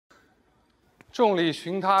众里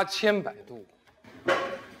寻他千百度，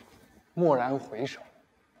蓦然回首，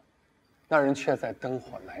那人却在灯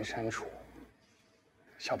火阑珊处。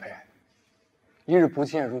小裴，一日不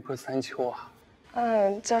见，如隔三秋啊！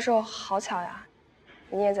教授，好巧呀，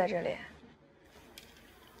你也在这里。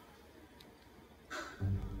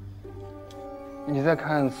你在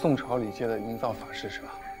看宋朝礼节的营造法式是吧？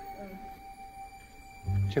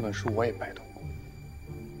这本书我也拜读过。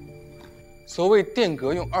所谓殿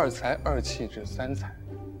阁用二才二气治三才，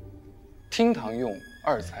厅堂用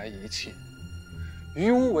二才一气，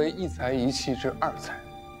于屋为一才一气治二才。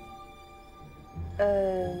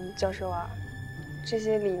教授啊，这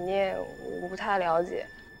些理念我不太了解。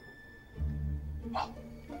啊，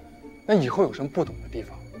那以后有什么不懂的地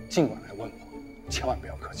方，尽管来问我，千万不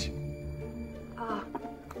要客气。啊，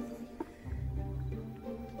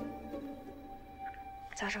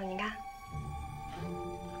教授，您看。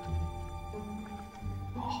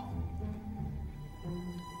哦。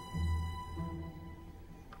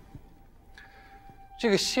这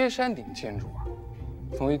个歇山顶建筑啊，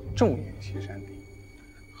分为重檐歇山顶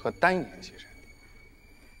和单檐歇山顶。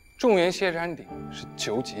重檐歇山顶是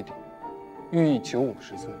9级顶，寓意9、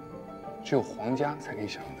50尊，只有皇家才可以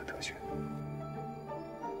享用的特权。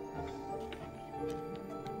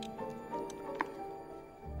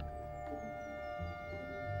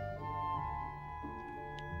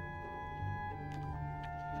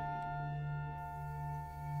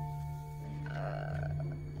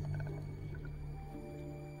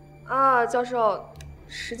教授，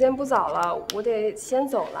时间不早了，我得先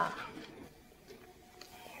走了。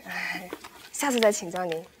下次再请教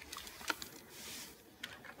您。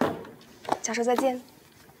教授再见。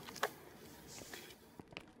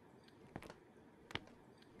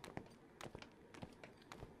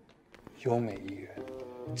优美宜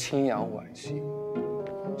人，清扬惋惜，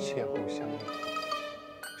邂逅相遇，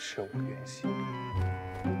是无缘兮。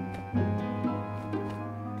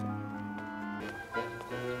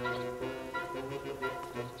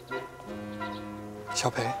小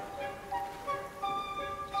裴，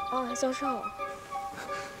教授，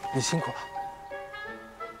你辛苦了。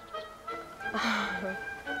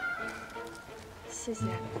谢谢。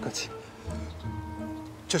不客气。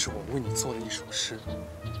这是我为你做的一首诗，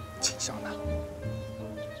请笑纳。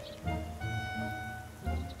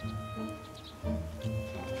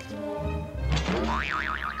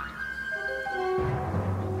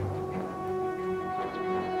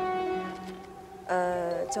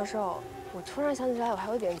教授，我突然想起来，我还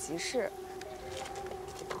有点急事。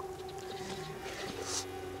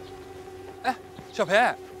哎，小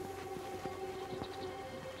裴。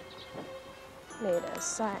Made a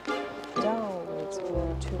sign down with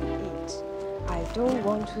me to eat. I don't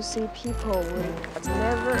want to see people with but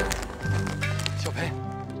never. 小裴，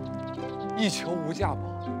一求无价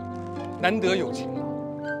宝，难得有情郎。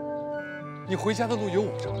你回家的路有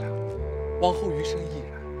我照亮，往后余生亦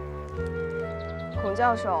然。孔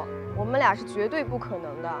教授，我们俩是绝对不可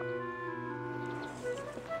能的。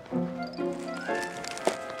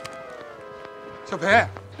小裴，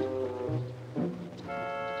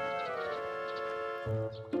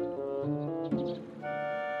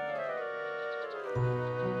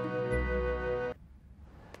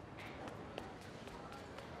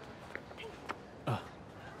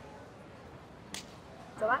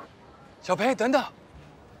走吧。小裴，等等，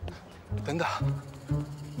等等。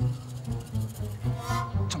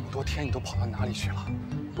这么多天你都跑到哪里去了？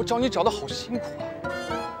我找你找得好辛苦啊！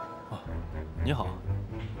哦，你好，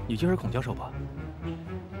你就是孔教授吧？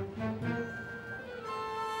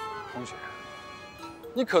同学，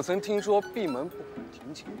你可曾听说闭门不鼓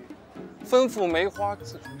庭前月，吩咐梅花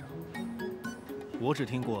自主张？我只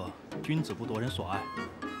听过君子不夺人所爱。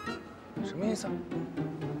什么意思啊？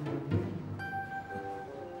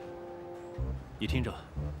你听着，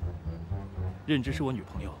任之是我女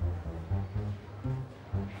朋友，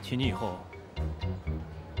请你以后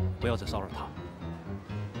不要再骚扰她。